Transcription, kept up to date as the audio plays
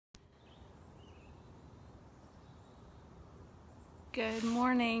Good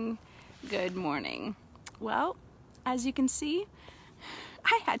morning. Good morning. Well, as you can see,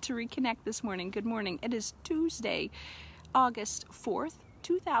 I had to reconnect this morning. Good morning. It is Tuesday, August 4th,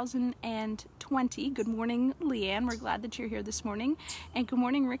 2020. Good morning, Leanne. We're glad that you're here this morning. And good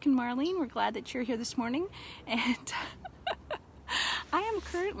morning, Rick and Marlene. We're glad that you're here this morning. And I am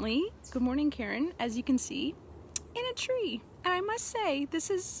currently, good morning, Karen, as you can see, in a tree. And I must say, this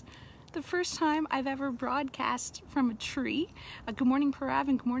is the first time I've ever broadcast from a tree. Good morning, Parav,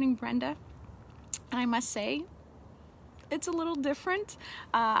 and good morning, Brenda. And I must say, it's a little different.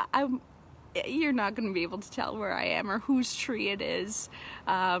 You're not going to be able to tell where I am or whose tree it is.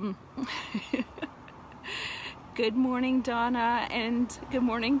 Good morning, Donna, and good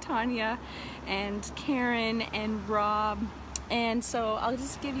morning, Tanya, and Karen, and Rob. And so I'll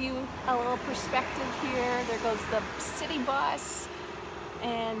just give you a little perspective here. There goes the city bus.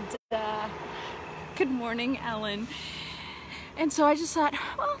 And good morning, Ellen. And so I just thought,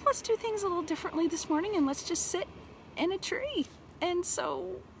 well, let's do things a little differently this morning and let's just sit in a tree. And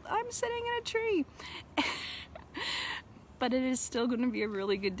so I'm sitting in a tree. But it is still going to be a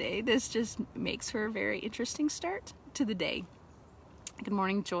really good day. This just makes for a very interesting start to the day. Good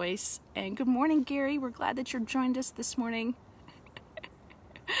morning, Joyce. And good morning, Gary. We're glad that you're joined us this morning.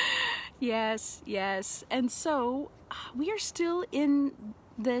 Yes. And so we are still in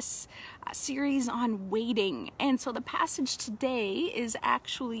this series on waiting. And so the passage today is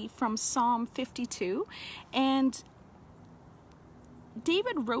actually from Psalm 52. And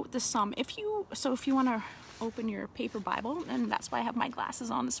David wrote the psalm. If you want to open your paper Bible, and that's why I have my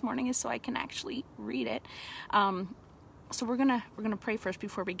glasses on this morning, is so I can actually read it. So we're gonna pray first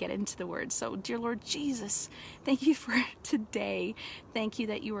before we get into the word. So, dear Lord Jesus, thank you for today. Thank you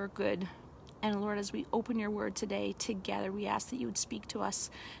that you are good. And Lord, as we open your word today together, we ask that you would speak to us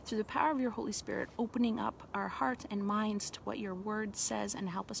through the power of your Holy Spirit, opening up our hearts and minds to what your word says and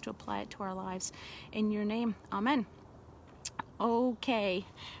help us to apply it to our lives. In your name, amen. Okay,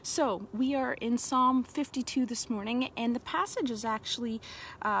 so we are in Psalm 52 this morning, and the passage is actually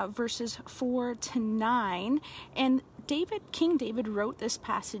verses 4 to 9. And King David wrote this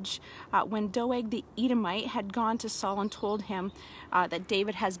passage when Doeg the Edomite had gone to Saul and told him that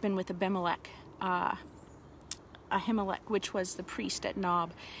David has been with Ahimelech, which was the priest at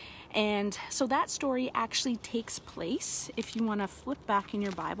Nob. And so that story actually takes place, if you want to flip back in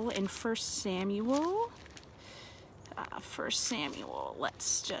your Bible, in 1 Samuel.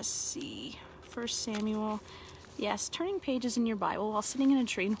 Let's just see. 1 Samuel. Yes, turning pages in your Bible while sitting in a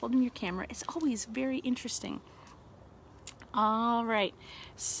tree and holding your camera is always very interesting. All right,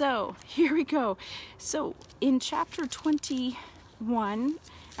 so here we go. So in chapter 22,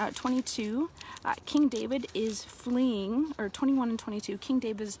 King David is fleeing, or 21 and 22, King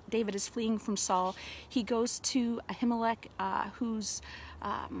David is fleeing from Saul. He goes to Ahimelech, who's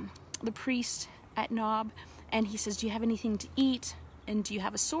the priest at Nob, and he says, do you have anything to eat? And do you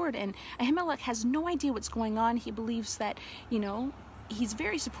have a sword? And Ahimelech has no idea what's going on. He believes that, he's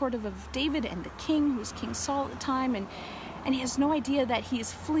very supportive of David and the king, who was King Saul at the time, and he has no idea that he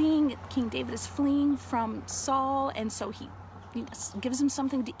is fleeing. King David is fleeing from Saul, and so he gives him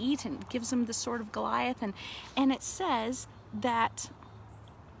something to eat and gives him the sword of Goliath. And it says that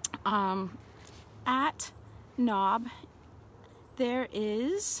at Nob there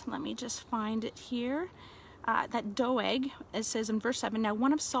is, let me just find it here, that Doeg, it says in verse 7, now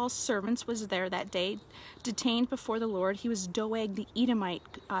one of Saul's servants was there that day, detained before the Lord. He was Doeg the Edomite,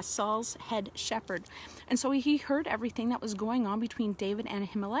 Saul's head shepherd. And so he heard everything that was going on between David and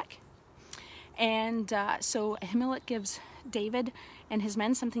Ahimelech. And so Ahimelech gives David and his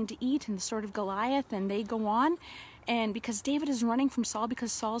men something to eat and the sword of Goliath, and they go on. And because David is running from Saul,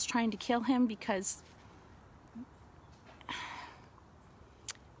 because Saul's trying to kill him, because,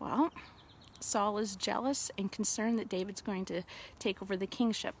 well, Saul is jealous and concerned that David's going to take over the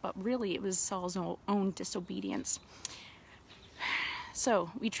kingship, but really it was Saul's own disobedience.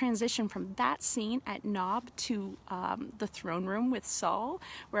 So we transition from that scene at Nob to the throne room with Saul,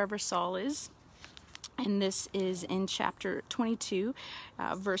 wherever Saul is. And this is in chapter 22,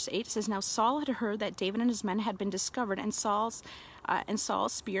 verse 8. It says, now Saul had heard that David and his men had been discovered, and Saul's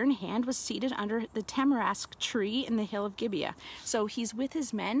spear in hand was seated under the tamarisk tree in the hill of Gibeah. So he's with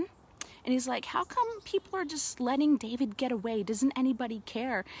his men. And he's like, how come people are just letting David get away? Doesn't anybody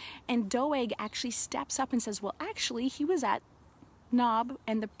care? And Doeg actually steps up and says, well, actually, he was at Nob,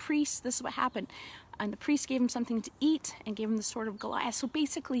 and the priest, this is what happened. And the priest gave him something to eat and gave him the sword of Goliath. So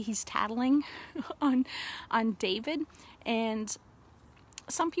basically, he's tattling on David. And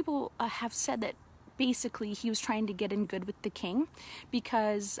some people have said that basically he was trying to get in good with the king,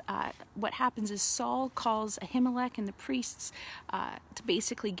 because what happens is Saul calls Ahimelech and the priests to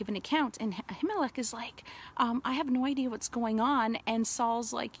basically give an account, and Ahimelech is like, I have no idea what's going on, and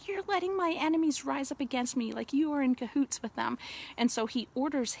Saul's like, you're letting my enemies rise up against me, like you are in cahoots with them. And so he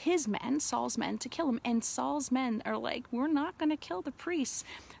orders his men, Saul's men, to kill him, and Saul's men are like, we're not going to kill the priests.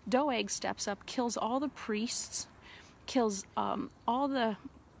 Doeg steps up, kills all the priests, kills all the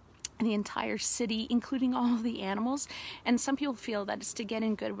entire city, including all of the animals. And some people feel that it's to get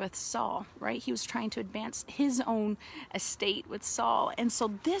in good with Saul, right? He was trying to advance his own estate with Saul. And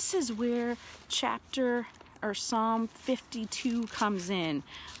so this is where Psalm 52 comes in,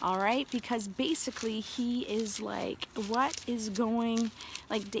 all right? Because basically he is like, what is going,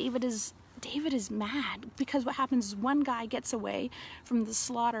 like David is mad, because what happens is one guy gets away from the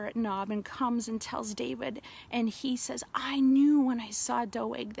slaughter at Nob and comes and tells David, and he says, I knew when I saw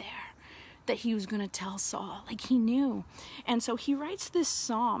Doeg there that he was going to tell Saul. Like, he knew. And so he writes this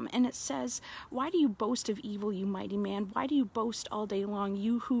psalm, and it says, why do you boast of evil, you mighty man? Why do you boast all day long,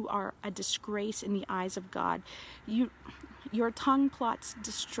 you who are a disgrace in the eyes of God? Your tongue plots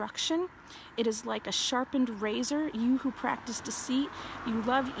destruction. It is like a sharpened razor. You who practice deceit, you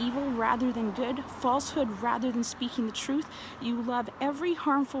love evil rather than good, falsehood rather than speaking the truth. You love every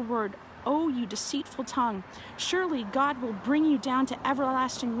harmful word. Oh, you deceitful tongue. Surely God will bring you down to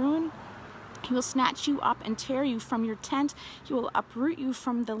everlasting ruin. He will snatch you up and tear you from your tent. He will uproot you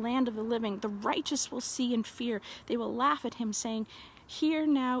from the land of the living. The righteous will see and fear. They will laugh at him, saying, here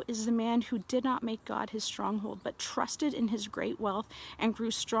now is the man who did not make God his stronghold, but trusted in his great wealth and grew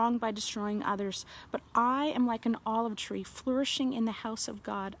strong by destroying others. But I am like an olive tree flourishing in the house of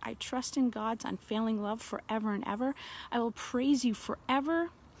God. I trust in God's unfailing love forever and ever. I will praise you forever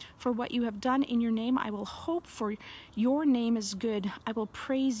for what you have done in your name. I will hope, for your name is good. I will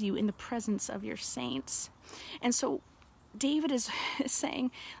praise you in the presence of your saints. And so David is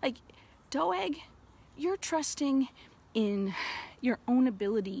saying, like, Doeg, you're trusting in your own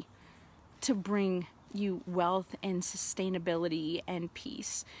ability to bring you wealth and sustainability and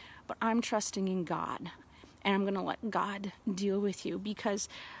peace, but I'm trusting in God, and I'm going to let God deal with you. Because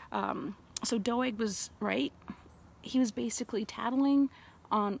so Doeg was right. He was basically tattling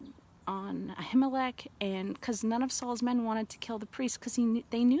on Ahimelech, and because none of Saul's men wanted to kill the priest, because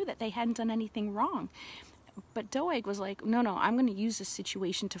they knew that they hadn't done anything wrong. But Doeg was like, no, I'm going to use this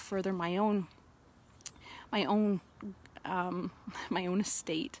situation to further my own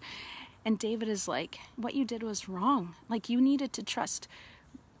estate. And David is like, what you did was wrong. Like, you needed to trust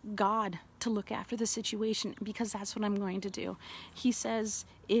God to look after the situation, because that's what I'm going to do. He says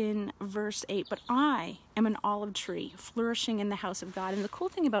in verse 8, but I am an olive tree flourishing in the house of God. And the cool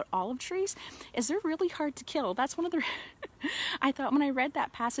thing about olive trees is they're really hard to kill. That's one of the I thought when I read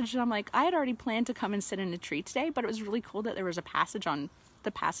that passage, and I'm like, I had already planned to come and sit in a tree today, but it was really cool that there was a passage on,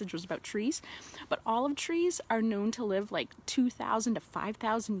 the passage was about trees. But olive trees are known to live like 2,000 to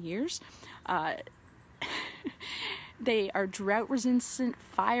 5,000 years. They are drought resistant,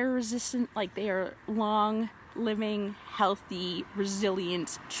 fire resistant, like they are long living, healthy,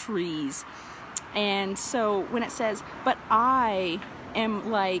 resilient trees. And so when it says, but I am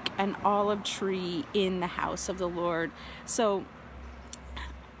like an olive tree in the house of the Lord. So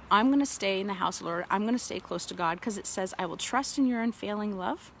I'm going to stay in the house of the Lord. I'm going to stay close to God, because it says, I will trust in your unfailing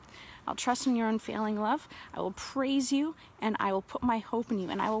love. I'll trust in your unfailing love. I will praise you, and I will put my hope in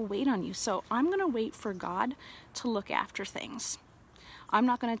you, and I will wait on you. So I'm going to wait for God to look after things. I'm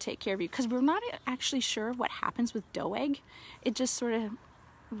not going to take care of you, because we're not actually sure what happens with Doeg. It just sort of,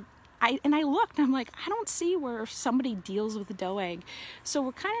 I looked, and I'm like, I don't see where somebody deals with Doeg. So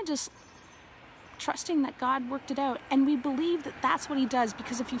we're kind of just trusting that God worked it out, and we believe that that's what he does,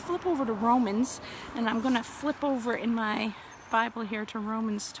 because if you flip over to Romans, and I'm going to flip over in my Bible here to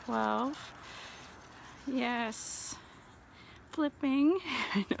Romans 12. Yes, flipping.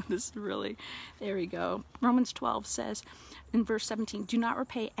 I know this is really, there we go. Romans 12 says in verse 17, do not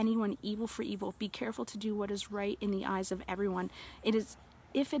repay anyone evil for evil. Be careful to do what is right in the eyes of everyone.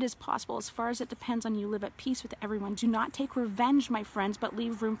 If it is possible, as far as it depends on you, live at peace with everyone. Do not take revenge, my friends, but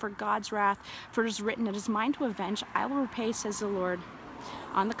leave room for God's wrath. For it is written, it is mine to avenge. I will repay, says the Lord.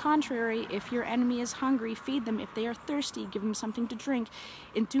 On the contrary, if your enemy is hungry, feed them. If they are thirsty, give them something to drink.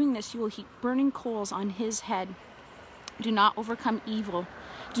 In doing this, you will heap burning coals on his head. Do not overcome evil.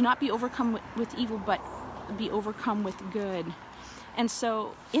 Do not be overcome with evil, but be overcome with good. And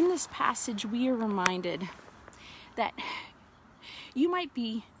so in this passage, we are reminded that you might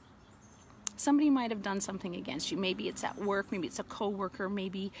be Somebody might have done something against you. Maybe it's at work, maybe it's a coworker,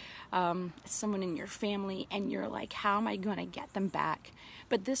 maybe it's someone in your family, and you're like, how am I going to get them back?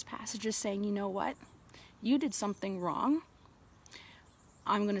 But this passage is saying, you know what? You did something wrong.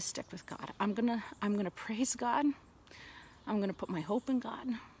 I'm going to stick with God. I'm going to praise God. I'm going to put my hope in God.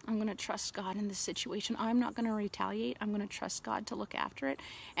 I'm going to trust God in this situation. I'm not going to retaliate. I'm going to trust God to look after it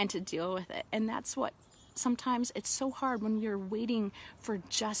and to deal with it. And that's what sometimes it's so hard when we're waiting for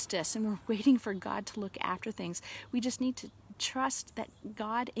justice and we're waiting for God to look after things. We just need to trust that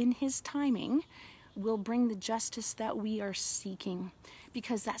God in his timing will bring the justice that we are seeking,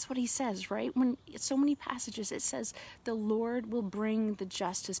 because that's what he says, right? When so many passages, it says the Lord will bring the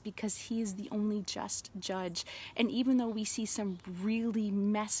justice because he is the only just judge. And even though we see some really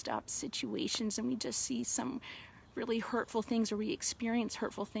messed up situations and we just see some really hurtful things, or we experience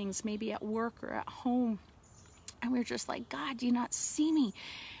hurtful things, maybe at work or at home, and we're just like, God, do you not see me?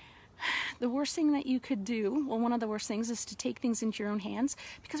 The worst thing that you could do, well, one of the worst things is to take things into your own hands,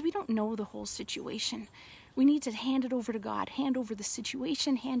 because we don't know the whole situation. We need to hand it over to God, hand over the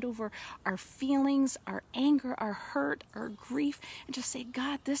situation, hand over our feelings, our anger, our hurt, our grief, and just say,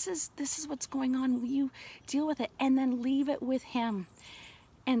 God, this is what's going on. Will you deal with it? And then leave it with him.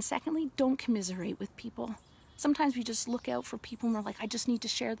 And secondly, don't commiserate with people. Sometimes we just look out for people and we're like, I just need to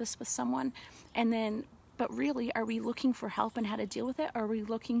share this with someone. But really, are we looking for help and how to deal with it? Or are we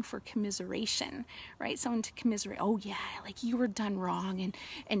looking for commiseration, right? Someone to commiserate. Oh yeah, like you were done wrong,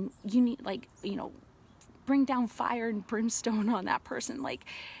 and you need, like, you know, bring down fire and brimstone on that person, like,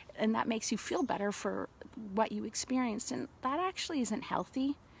 and that makes you feel better for what you experienced. And that actually isn't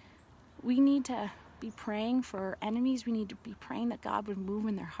healthy. We need to be praying for our enemies. We need to be praying that God would move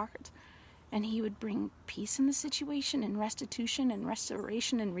in their heart, and he would bring peace in the situation, and restitution and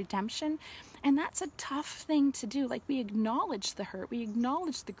restoration and redemption. And that's a tough thing to do. Like, we acknowledge the hurt, we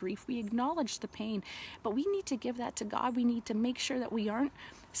acknowledge the grief, we acknowledge the pain, but we need to give that to God. We need to make sure that we aren't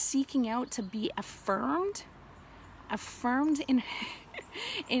seeking out to be affirmed in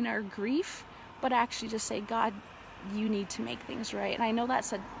in our grief, but actually just say, God, you need to make things right. And I know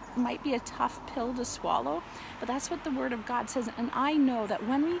might be a tough pill to swallow, but that's what the Word of God says. And I know that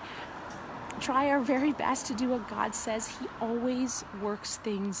when we try our very best to do what God says, he always works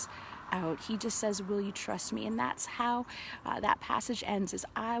things out. He just says, will you trust me? And that's how that passage ends, is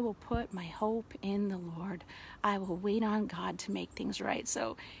I will put my hope in the Lord. I will wait on God to make things right.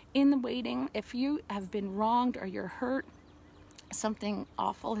 So in the waiting, if you have been wronged or you're hurt, something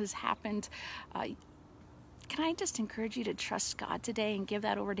awful has happened, can I just encourage you to trust God today and give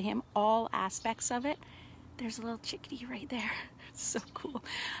that over to him, all aspects of it? There's a little chickadee right there. It's so cool.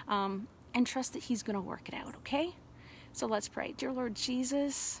 And trust that he's going to work it out, okay? So let's pray. Dear Lord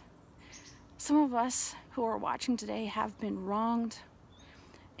Jesus, some of us who are watching today have been wronged,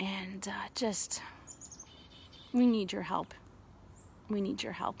 and we need your help. We need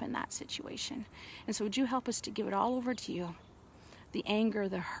your help in that situation. And so would you help us to give it all over to you? The anger,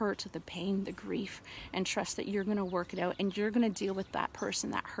 the hurt, the pain, the grief, and trust that you're going to work it out, and you're going to deal with that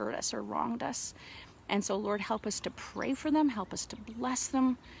person that hurt us or wronged us. And so, Lord, help us to pray for them. Help us to bless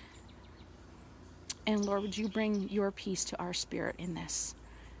them. And Lord, would you bring your peace to our spirit in this?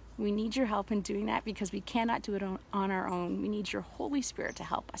 We need your help in doing that, because we cannot do it on our own. We need your Holy Spirit to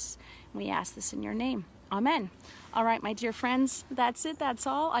help us. And we ask this in your name. Amen. All right, my dear friends, that's it. That's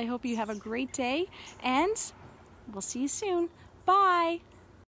all. I hope you have a great day, and we'll see you soon. Bye.